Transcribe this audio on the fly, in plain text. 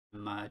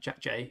I'm Jack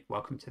J.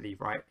 Welcome to the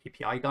Riot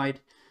API guide.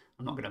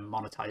 I'm not going to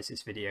monetize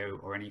this video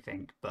or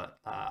anything, but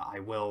I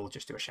will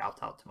just do a shout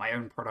out to my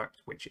own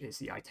product, which is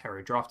the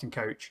Itero Drafting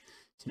Coach.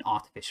 It's an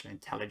artificial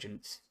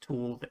intelligence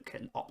tool that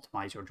can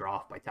optimize your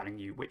draft by telling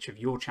you which of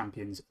your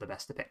champions are the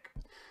best to pick.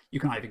 You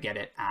can either get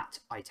it at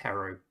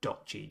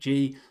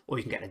itero.gg, or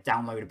you can get a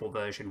downloadable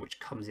version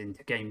which comes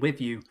into game with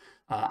you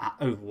at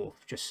Overwolf.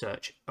 Just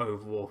search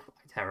Overwolf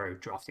Itero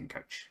Drafting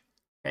Coach.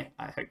 Okay,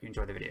 I hope you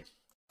enjoy the video.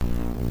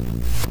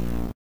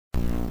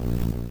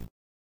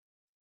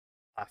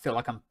 I feel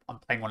like I'm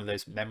playing one of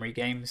those memory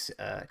games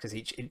because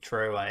each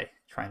intro I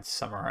try and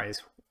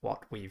summarize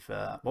what we've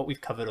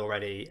covered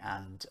already,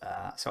 and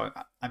so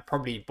I'm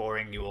probably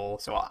boring you all,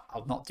 so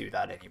I'll not do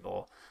that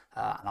anymore,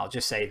 and I'll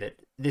just say that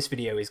this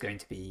video is going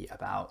to be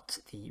about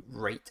the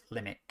rate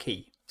limit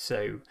key.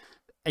 So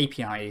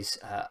APIs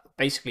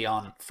basically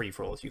aren't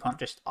free-for-alls. You can't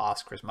just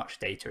ask for as much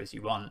data as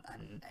you want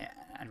and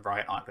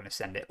Riot aren't going to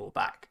send it all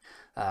back.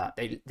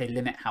 They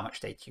limit how much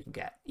data you can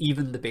get.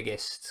 Even the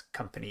biggest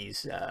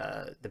companies,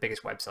 the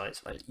biggest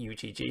websites like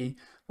UGG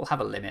will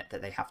have a limit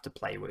that they have to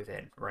play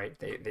within, right?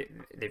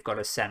 They've got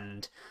to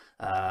send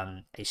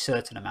a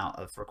certain amount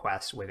of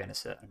requests within a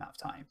certain amount of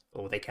time,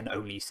 or they can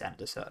only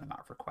send a certain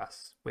amount of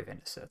requests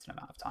within a certain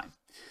amount of time.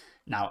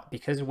 Now,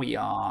 because we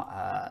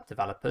are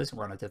developers,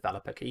 we're on a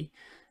developer key,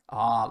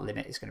 our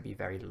limit is going to be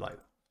very low.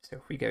 So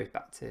if we go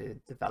back to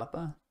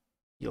developer,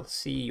 you'll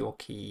see your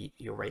key,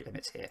 your rate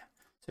limits here.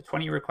 So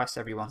 20 requests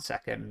every 1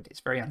 second.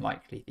 It's very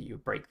unlikely that you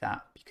break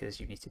that because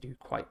you need to do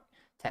quite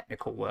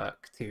technical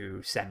work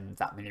to send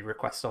that many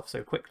requests off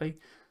so quickly.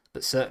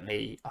 But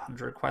certainly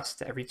 100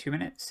 requests every 2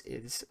 minutes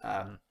is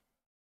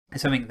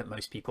something that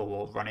most people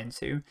will run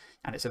into.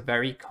 And it's a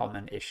very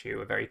common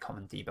issue, a very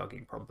common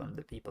debugging problem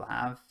that people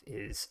have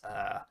is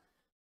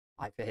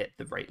I've hit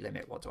the rate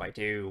limit, what do I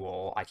do?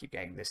 Or I keep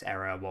getting this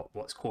error,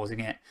 what's causing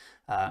it?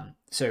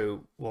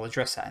 So we'll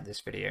address that in this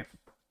video.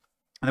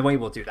 And the way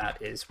we'll do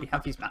that is we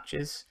have these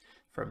matches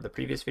from the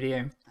previous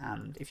video,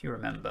 and if you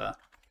remember,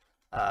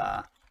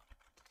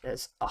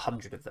 there's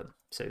 100 of them,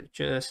 so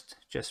just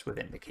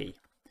within the key.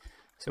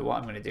 So what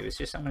I'm going to do is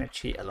I'm going to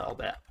cheat a little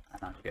bit,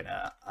 and I'm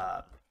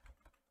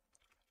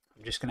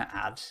just going to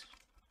add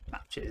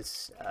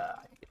matches,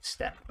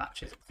 extend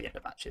matches at the end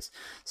of matches.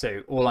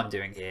 So all I'm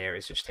doing here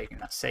is just taking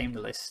that same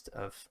list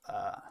of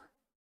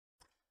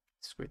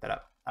screwed that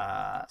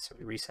up. So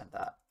we resend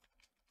that.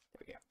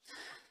 There we go.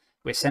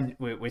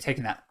 We're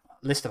taking that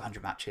list of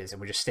 100 matches and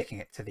we're just sticking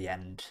it to the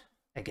end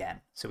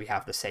again. So we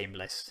have the same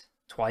list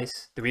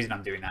twice. The reason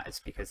I'm doing that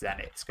is because then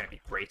it's going to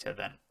be greater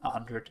than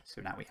 100.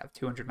 So now we have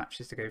 200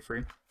 matches to go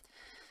through.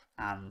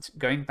 And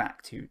going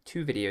back to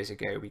 2 videos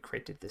ago, we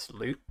created this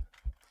loop.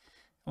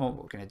 What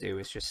we're going to do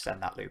is just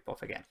send that loop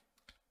off again.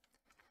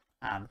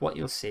 And what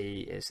you'll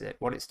see is that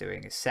what it's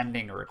doing is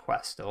sending a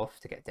request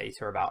off to get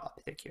data about a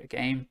particular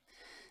game.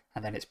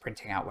 And then it's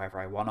printing out whether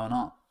I won or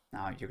not.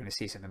 Now you're going to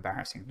see some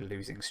embarrassing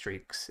losing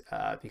streaks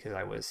because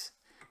I was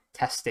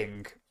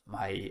testing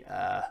my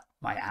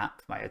my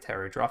app, my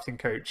Itero Drafting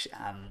Coach,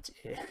 and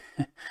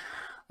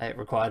it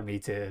required me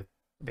to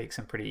make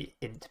some pretty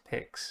int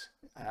picks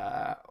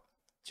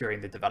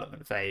during the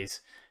development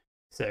phase.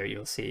 So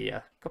you'll see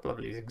a couple of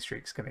losing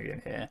streaks coming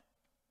in here.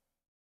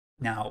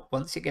 Now,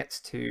 once it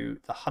gets to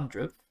the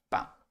 100th,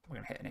 bam, we're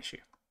going to hit an issue.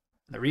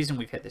 And the reason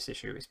we've hit this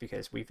issue is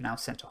because we've now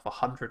sent off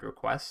 100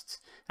 requests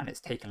and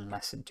it's taken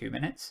less than 2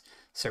 minutes.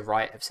 So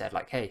Riot have said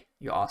like, hey,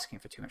 you're asking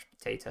for too much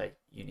data,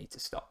 you need to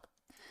stop.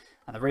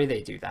 And the way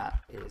they do that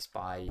is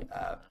by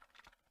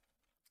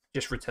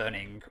just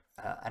returning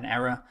an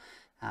error.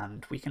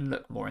 And we can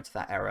look more into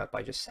that error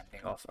by just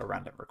sending off a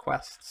random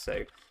request.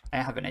 So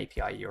I have an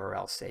API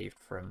URL saved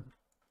from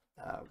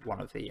one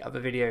of the other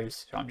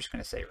videos. So I'm just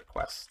going to say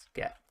request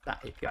get that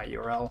API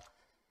URL,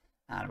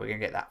 and we're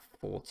going to get that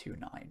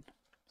 429.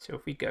 So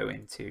if we go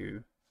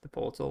into the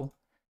portal,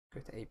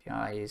 go to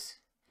APIs,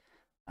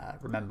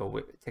 remember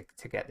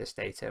to get this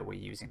data, we're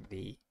using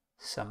the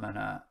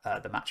summoner,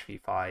 the match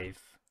v5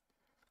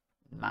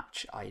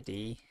 match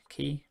ID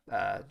key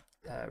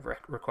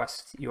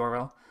request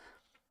URL.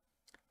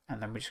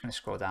 And then we're just going to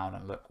scroll down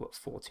and look what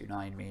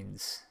 429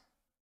 means.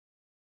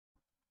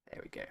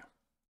 There we go.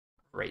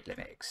 Rate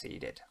limit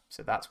exceeded.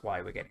 So that's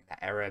why we're getting that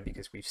error,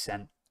 because we've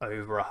sent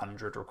over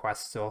 100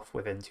 requests off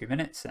within 2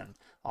 minutes, and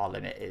our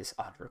limit is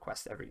 100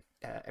 requests every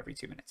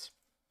 2 minutes.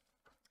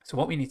 So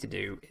what we need to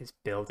do is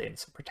build in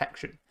some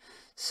protection,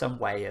 some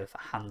way of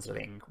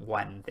handling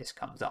when this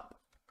comes up.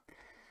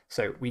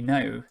 So we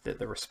know that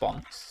the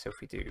response, so if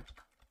we do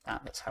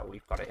that, that's how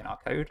we've got it in our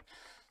code,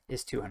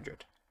 is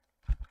 200.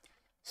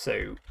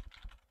 So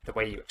the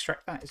way you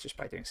extract that is just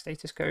by doing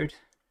status code,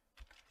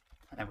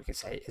 and then we can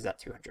say, is that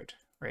 200,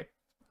 right?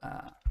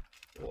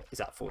 Or is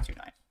that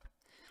 429?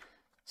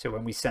 So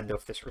when we send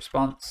off this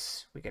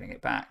response, we're getting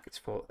it back.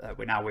 It's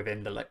we're now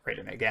within the rate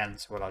limit again.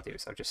 So what I'll do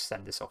is I'll just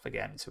send this off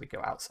again, so we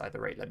go outside the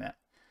rate limit.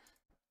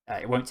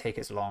 It won't take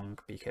as long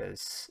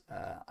because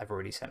I've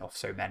already sent off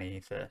so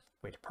many that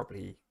we're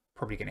probably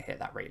going to hit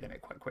that rate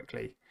limit quite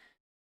quickly.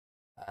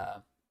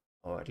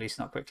 or at least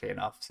not quickly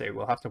enough. So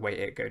we'll have to wait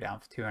it go down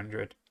for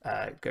 200,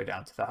 go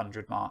down to the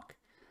 100 mark.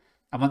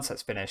 And once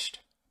that's finished,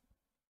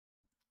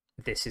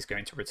 this is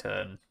going to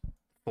return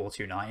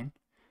 429.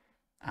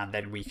 And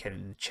then we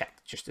can check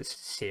just to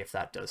see if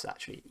that does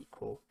actually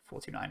equal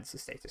 429 as the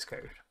status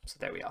code. So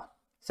there we are.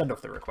 Send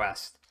off the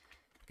request,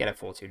 get a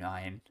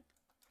 429,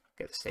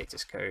 get the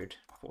status code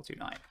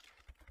 429.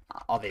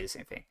 Are they the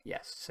same thing?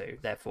 Yes. So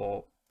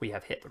therefore we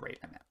have hit the rate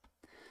limit.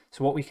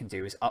 So what we can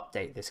do is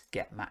update this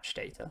get match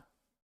data.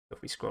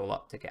 If we scroll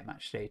up to get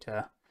match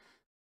data,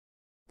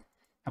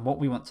 and what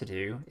we want to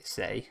do is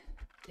say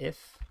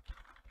if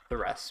the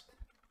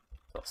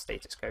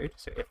resp.status code,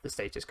 so if the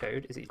status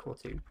code is equal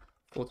to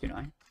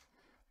 429,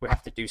 we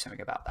have to do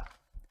something about that.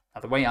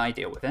 Now the way I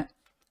deal with it,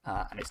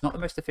 and it's not the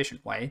most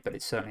efficient way, but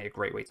it's certainly a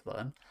great way to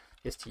learn,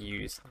 is to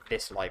use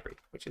this library,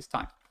 which is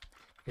time,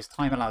 because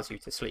time allows you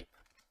to sleep.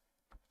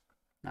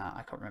 Now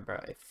I can't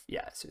remember if,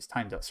 yeah, so it's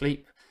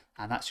time.sleep,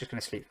 and that's just going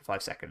to sleep for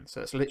 5 seconds,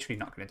 so it's literally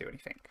not going to do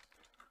anything.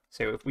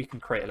 So if we can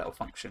create a little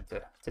function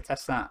to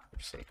test that, we'll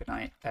just say good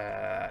night,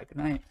 and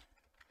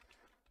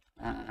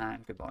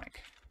good morning.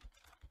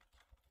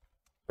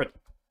 Brilliant.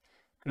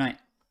 Good night.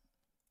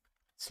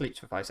 Sleeps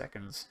for 5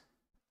 seconds,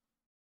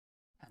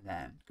 and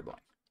then good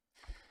morning.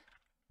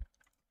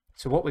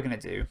 So what we're going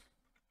to do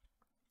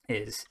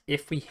is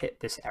if we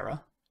hit this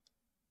error,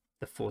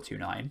 the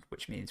 429,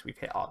 which means we've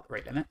hit our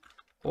rate limit,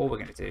 all we're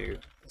going to do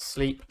is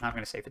sleep, and I'm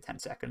going to say for 10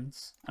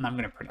 seconds, and I'm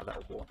going to print a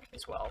little warning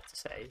as well to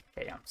say,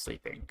 hey, I'm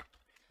sleeping.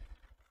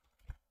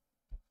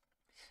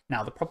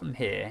 Now the problem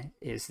here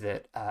is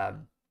that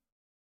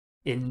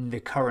in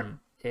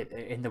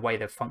the way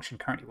the function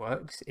currently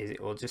works, is it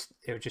will just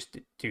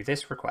do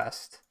this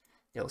request,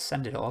 it'll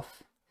send it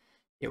off,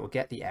 it will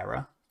get the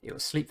error, it will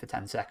sleep for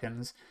 10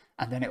 seconds,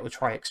 and then it will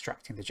try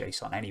extracting the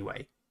JSON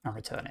anyway and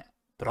return it.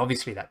 But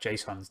obviously that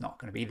JSON is not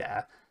going to be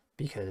there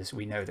because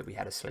we know that we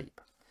had a sleep.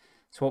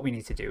 So what we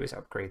need to do is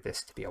upgrade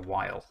this to be a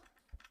while,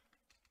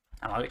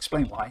 and I'll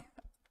explain why.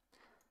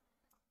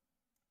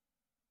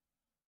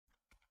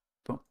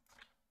 Boom.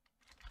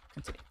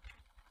 Continue.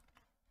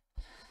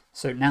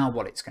 So now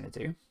what it's going to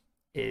do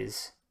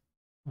is,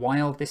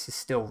 while this is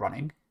still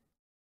running,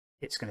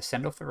 it's going to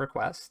send off the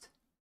request.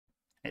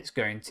 It's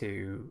going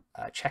to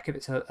check if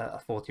it's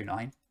a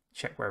 429,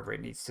 check whether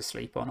it needs to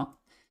sleep or not.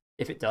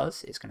 If it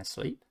does, it's going to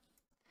sleep.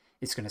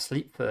 It's going to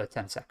sleep for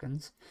 10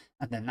 seconds,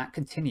 and then that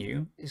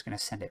continue is going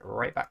to send it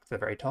right back to the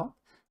very top,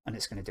 and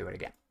it's going to do it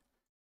again.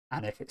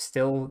 And if it's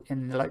still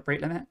in the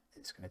rate limit,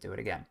 it's going to do it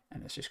again,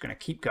 and it's just going to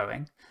keep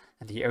going.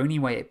 And the only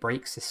way it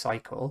breaks this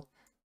cycle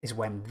is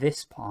when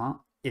this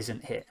part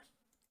isn't hit.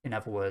 In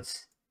other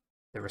words,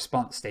 the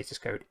response status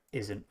code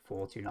isn't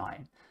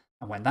 429.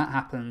 And when that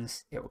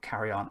happens, it will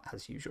carry on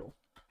as usual.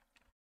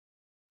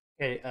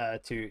 Okay,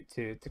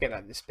 to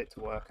get this bit to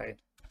work,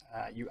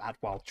 you add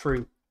while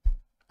true,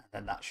 and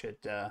then that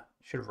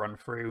should run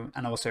through.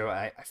 And also,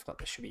 I forgot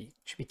this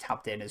should be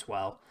tabbed in as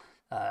well.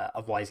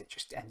 Otherwise, it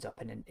just ends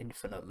up in an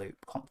infinite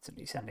loop,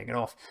 constantly sending it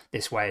off.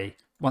 This way,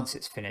 once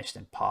it's finished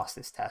and passed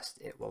this test,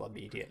 it will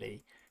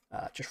immediately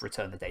just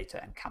return the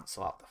data and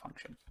cancel out the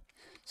function.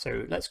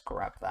 So let's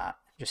grab that,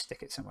 just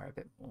stick it somewhere a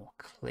bit more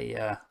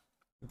clear,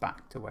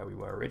 back to where we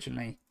were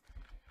originally.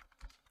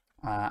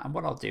 And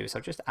what I'll do is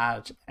I'll just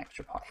add an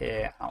extra part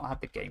here. I'll add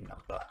the game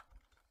number.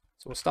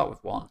 So we'll start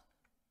with 1,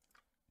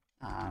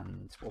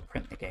 and we'll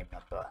print the game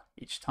number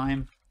each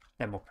time.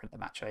 Then we'll print the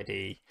match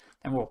ID.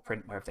 Then we'll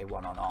print whether they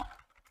won or not.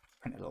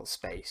 Print a little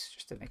space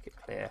just to make it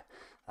clear.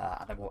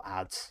 And then we'll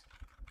add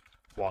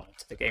 1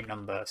 to the game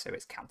number, so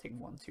it's counting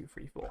 1, 2,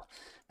 3, 4.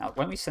 Now,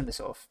 when we send this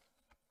off,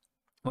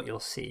 what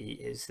you'll see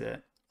is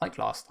that, like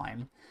last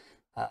time,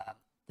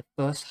 the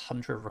first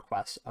 100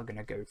 requests are going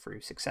to go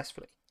through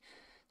successfully.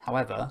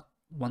 However,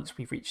 once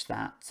we've reached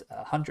that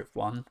 100th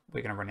one,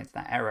 we're going to run into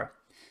that error.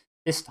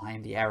 This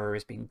time, the error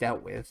is being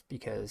dealt with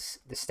because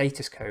the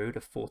status code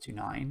of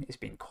 429 is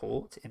being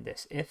caught in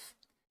this if,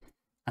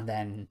 and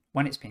then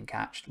when it's being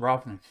catched,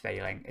 rather than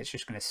failing, it's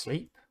just going to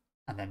sleep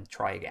and then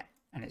try again.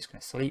 And it's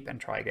going to sleep and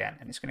try again,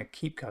 and it's going to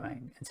keep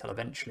going until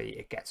eventually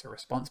it gets a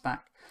response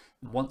back.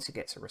 And once it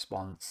gets a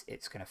response,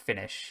 it's going to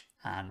finish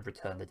and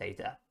return the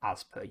data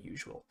as per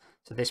usual.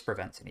 So this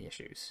prevents any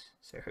issues.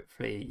 So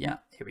hopefully, yeah,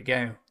 here we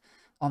go.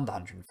 On the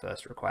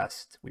 101st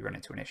request, we run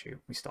into an issue.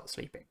 We start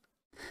sleeping.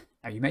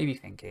 Now you may be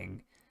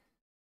thinking,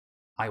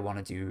 I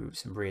want to do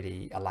some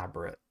really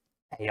elaborate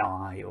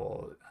AI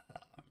or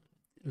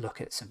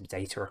look at some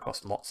data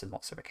across lots and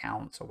lots of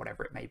accounts or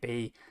whatever it may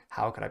be.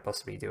 How could I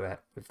possibly do it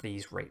with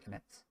these rate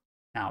limits?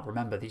 Now,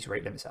 remember, these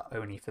rate limits are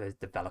only for the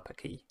developer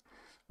key.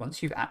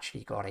 Once you've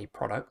actually got a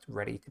product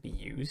ready to be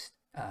used,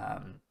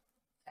 and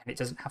it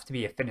doesn't have to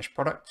be a finished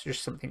product, it's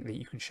just something that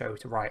you can show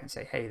to Riot and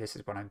say, hey, this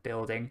is what I'm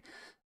building.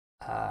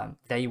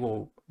 They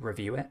will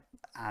review it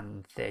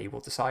and they will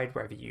decide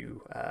whether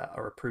you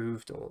are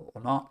approved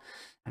or not.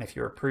 And if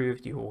you're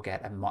approved, you will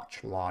get a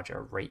much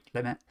larger rate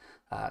limit,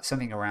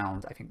 something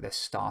around, I think the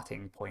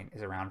starting point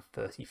is around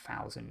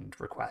 30,000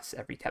 requests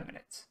every 10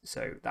 minutes.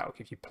 So that will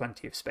give you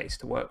plenty of space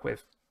to work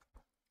with.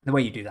 The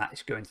way you do that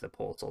is go into the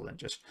portal and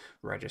just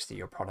register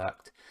your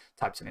product,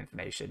 type some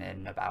information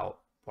in about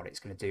what it's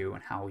going to do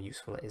and how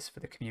useful it is for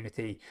the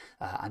community,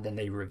 and then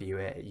they review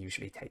it. It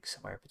usually takes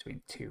somewhere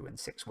between 2 and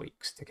 6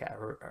 weeks to get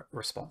a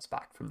response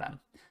back from them.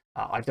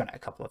 I've done it a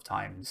couple of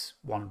times,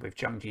 one with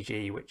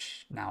JungGG,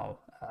 which now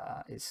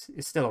is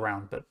still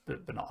around but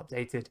not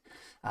updated,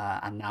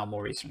 and now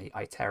more recently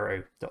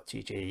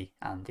itero.gg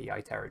and the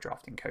Itero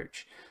drafting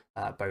coach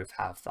both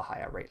have the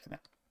higher rate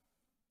limit.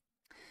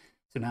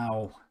 So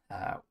now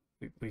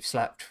we've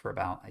slept for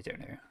about, I don't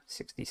know,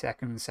 60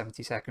 seconds,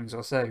 70 seconds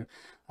or so,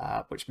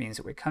 which means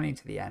that we're coming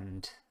to the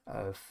end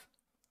of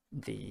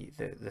the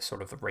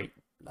sort of the rate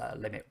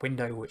limit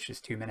window, which is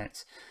 2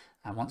 minutes.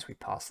 And once we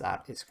pass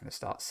that, it's going to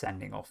start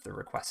sending off the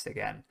request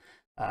again,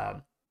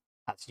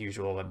 as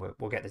usual, and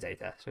we'll get the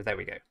data. So there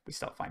we go. We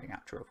start finding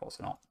out true or false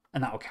or not,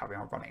 and that will carry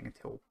on running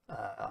until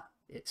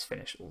it's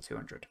finished all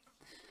 200.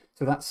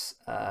 So that's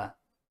the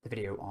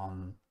video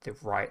on the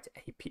Riot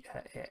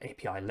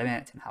API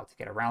limit and how to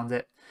get around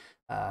it.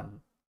 I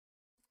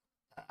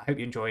hope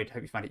you enjoyed,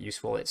 hope you find it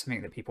useful. It's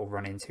something that people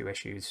run into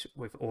issues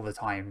with all the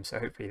time, so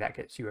hopefully that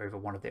gets you over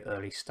one of the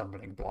early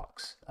stumbling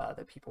blocks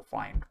that people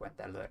find when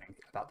they're learning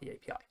about the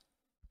API.